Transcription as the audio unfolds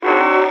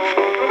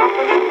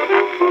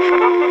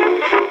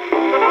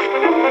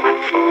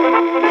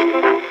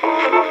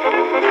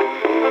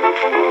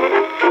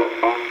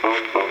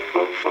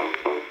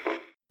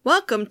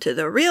Welcome to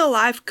the Real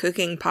Life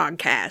Cooking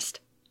Podcast.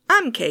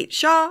 I'm Kate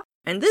Shaw,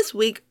 and this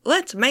week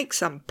let's make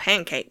some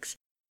pancakes.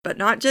 But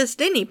not just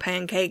any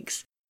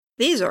pancakes.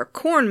 These are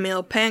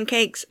cornmeal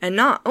pancakes, and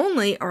not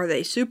only are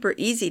they super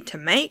easy to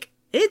make,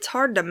 it's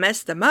hard to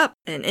mess them up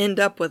and end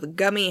up with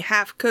gummy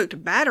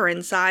half-cooked batter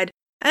inside,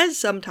 as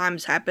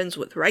sometimes happens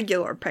with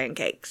regular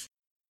pancakes.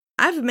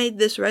 I've made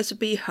this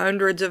recipe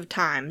hundreds of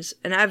times,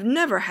 and I've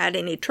never had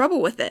any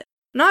trouble with it,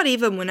 not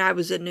even when I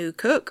was a new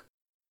cook.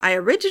 I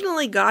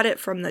originally got it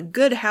from the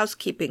Good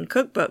Housekeeping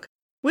cookbook,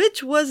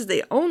 which was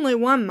the only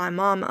one my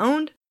mom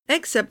owned,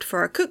 except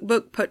for a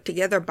cookbook put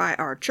together by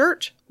our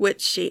church,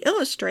 which she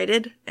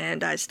illustrated,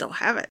 and I still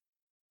have it.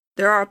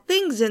 There are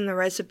things in the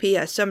recipe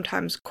I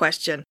sometimes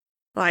question,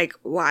 like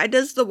why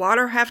does the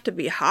water have to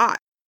be hot?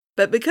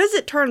 But because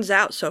it turns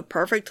out so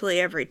perfectly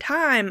every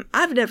time,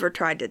 I've never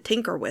tried to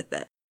tinker with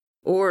it.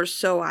 Or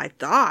so I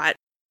thought.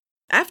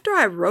 After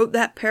I wrote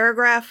that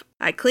paragraph,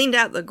 I cleaned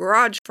out the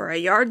garage for a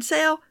yard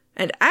sale,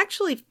 and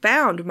actually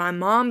found my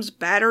mom's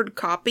battered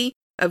copy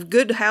of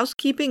Good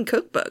Housekeeping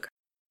cookbook.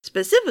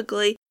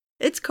 Specifically,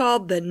 it's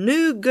called the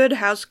New Good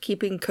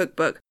Housekeeping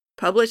Cookbook,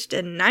 published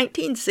in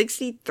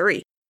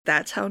 1963.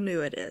 That's how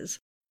new it is.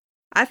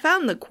 I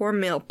found the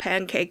cornmeal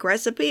pancake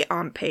recipe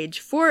on page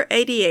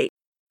 488,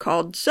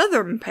 called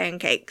Southern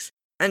Pancakes,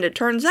 and it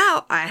turns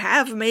out I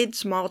have made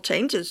small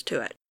changes to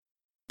it.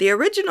 The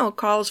original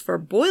calls for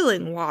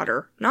boiling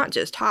water, not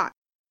just hot.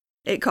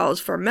 It calls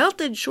for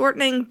melted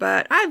shortening,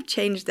 but I've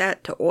changed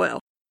that to oil.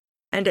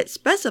 And it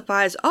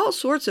specifies all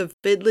sorts of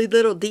fiddly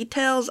little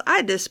details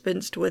I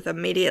dispensed with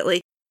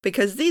immediately,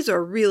 because these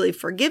are really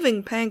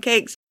forgiving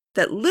pancakes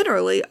that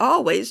literally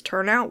always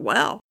turn out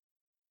well.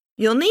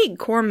 You'll need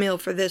cornmeal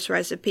for this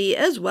recipe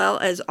as well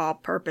as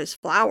all-purpose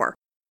flour.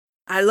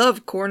 I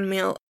love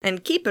cornmeal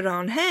and keep it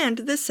on hand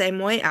the same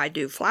way I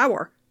do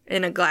flour,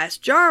 in a glass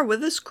jar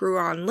with a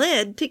screw-on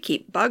lid to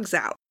keep bugs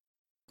out.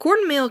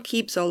 Cornmeal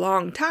keeps a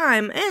long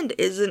time and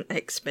isn't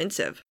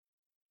expensive.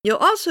 You'll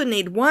also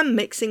need one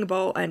mixing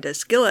bowl and a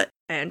skillet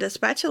and a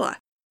spatula.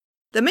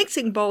 The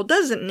mixing bowl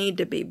doesn't need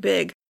to be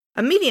big.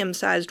 A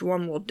medium-sized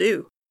one will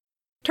do.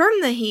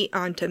 Turn the heat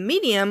onto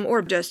medium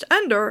or just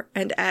under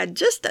and add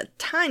just a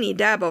tiny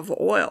dab of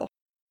oil.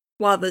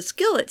 While the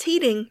skillet's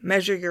heating,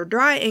 measure your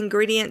dry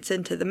ingredients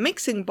into the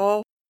mixing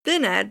bowl,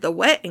 then add the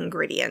wet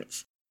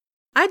ingredients.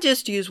 I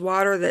just use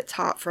water that's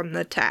hot from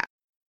the tap.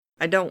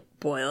 I don't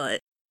boil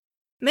it.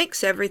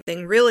 Mix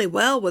everything really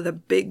well with a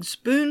big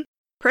spoon,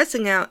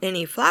 pressing out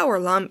any flour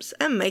lumps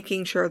and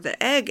making sure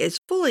the egg is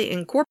fully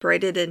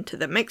incorporated into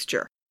the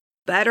mixture.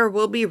 Batter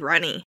will be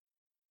runny.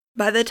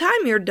 By the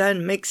time you're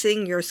done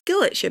mixing, your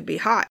skillet should be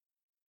hot.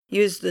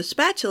 Use the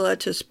spatula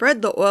to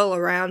spread the oil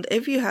around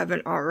if you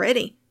haven't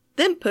already.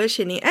 Then push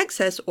any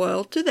excess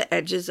oil to the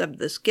edges of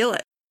the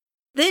skillet.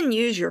 Then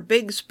use your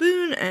big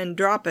spoon and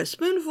drop a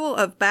spoonful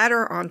of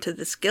batter onto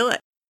the skillet.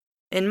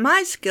 In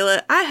my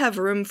skillet, I have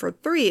room for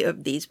 3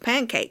 of these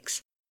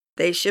pancakes.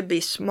 They should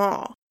be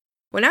small.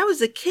 When I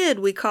was a kid,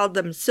 we called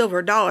them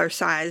silver dollar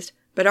sized,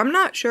 but I'm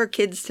not sure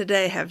kids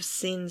today have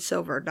seen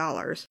silver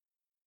dollars.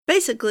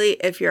 Basically,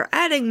 if you're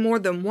adding more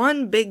than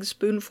 1 big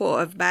spoonful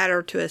of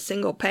batter to a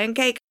single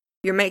pancake,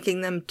 you're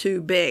making them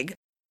too big.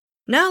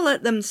 Now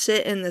let them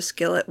sit in the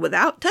skillet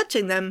without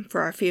touching them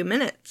for a few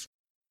minutes.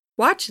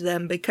 Watch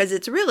them because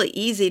it's really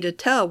easy to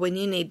tell when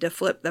you need to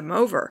flip them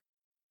over.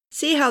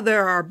 See how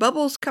there are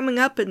bubbles coming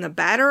up in the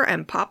batter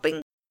and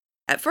popping?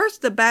 At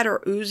first the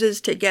batter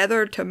oozes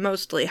together to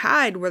mostly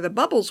hide where the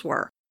bubbles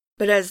were,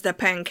 but as the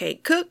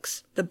pancake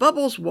cooks, the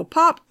bubbles will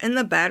pop and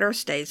the batter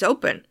stays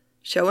open,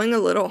 showing a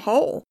little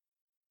hole.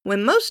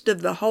 When most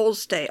of the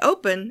holes stay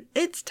open,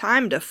 it's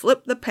time to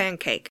flip the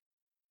pancake.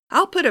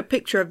 I'll put a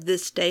picture of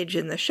this stage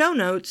in the show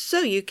notes so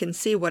you can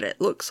see what it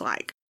looks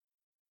like.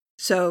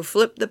 So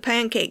flip the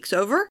pancakes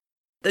over.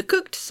 The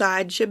cooked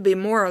side should be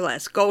more or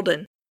less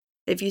golden.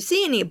 If you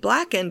see any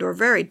blackened or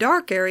very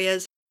dark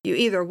areas, you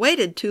either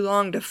waited too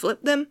long to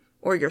flip them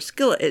or your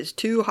skillet is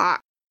too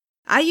hot.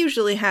 I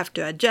usually have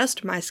to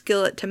adjust my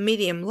skillet to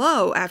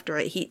medium-low after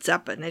it heats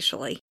up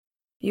initially.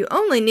 You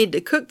only need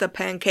to cook the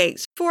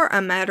pancakes for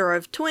a matter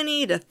of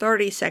 20 to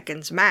 30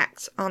 seconds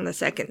max on the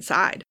second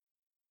side.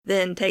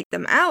 Then take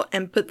them out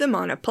and put them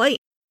on a plate.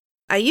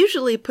 I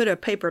usually put a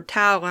paper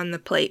towel on the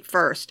plate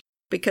first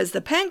because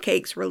the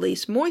pancakes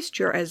release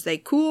moisture as they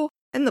cool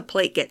and the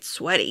plate gets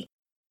sweaty.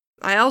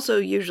 I also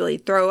usually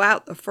throw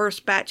out the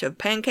first batch of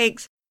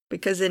pancakes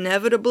because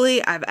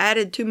inevitably I've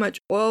added too much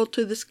oil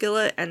to the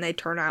skillet and they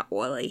turn out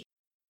oily.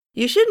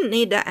 You shouldn't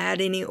need to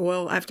add any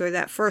oil after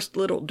that first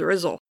little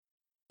drizzle.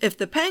 If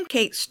the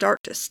pancakes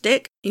start to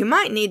stick, you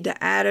might need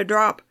to add a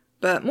drop,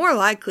 but more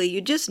likely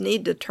you just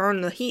need to turn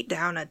the heat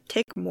down a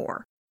tick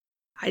more.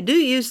 I do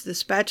use the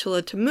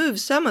spatula to move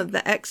some of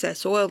the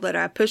excess oil that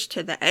I pushed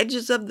to the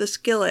edges of the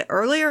skillet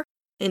earlier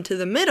into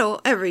the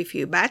middle every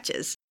few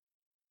batches.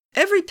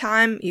 Every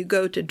time you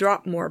go to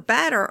drop more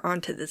batter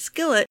onto the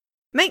skillet,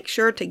 Make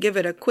sure to give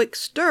it a quick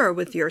stir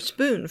with your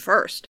spoon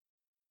first.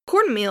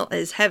 Cornmeal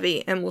is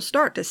heavy and will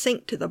start to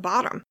sink to the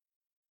bottom.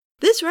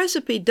 This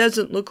recipe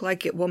doesn't look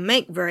like it will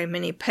make very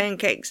many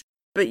pancakes,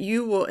 but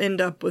you will end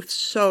up with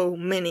so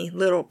many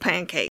little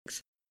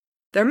pancakes.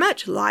 They're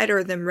much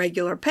lighter than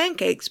regular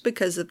pancakes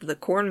because of the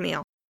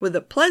cornmeal, with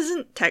a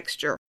pleasant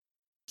texture.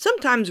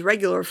 Sometimes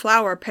regular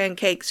flour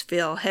pancakes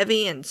feel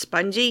heavy and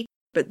spongy,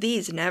 but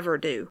these never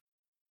do.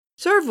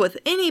 Serve with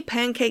any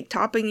pancake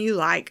topping you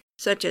like,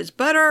 such as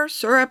butter,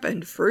 syrup,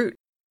 and fruit.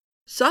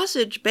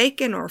 Sausage,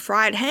 bacon, or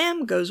fried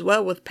ham goes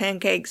well with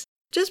pancakes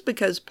just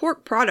because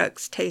pork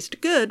products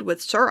taste good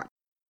with syrup.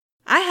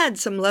 I had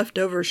some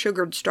leftover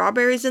sugared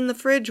strawberries in the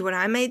fridge when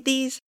I made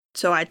these,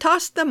 so I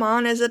tossed them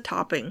on as a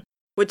topping,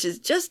 which is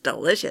just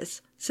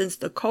delicious since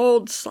the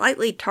cold,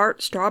 slightly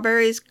tart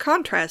strawberries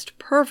contrast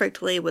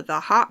perfectly with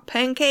the hot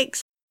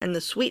pancakes and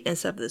the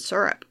sweetness of the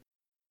syrup.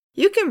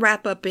 You can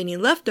wrap up any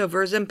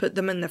leftovers and put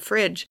them in the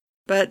fridge,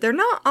 but they're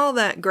not all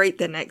that great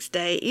the next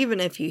day even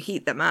if you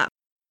heat them up.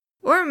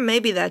 Or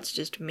maybe that's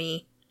just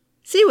me.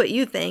 See what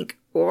you think,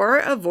 or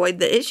avoid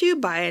the issue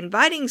by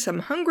inviting some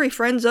hungry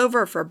friends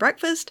over for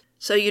breakfast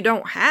so you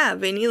don't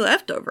have any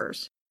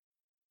leftovers.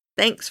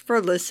 Thanks for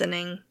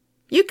listening.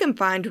 You can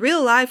find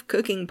Real Life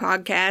Cooking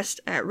Podcast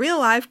at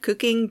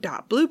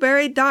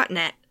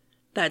reallifecooking.blueberry.net.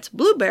 That's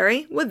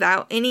blueberry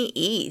without any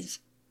E's.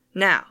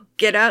 Now,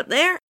 get out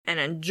there and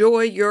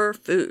enjoy your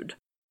food.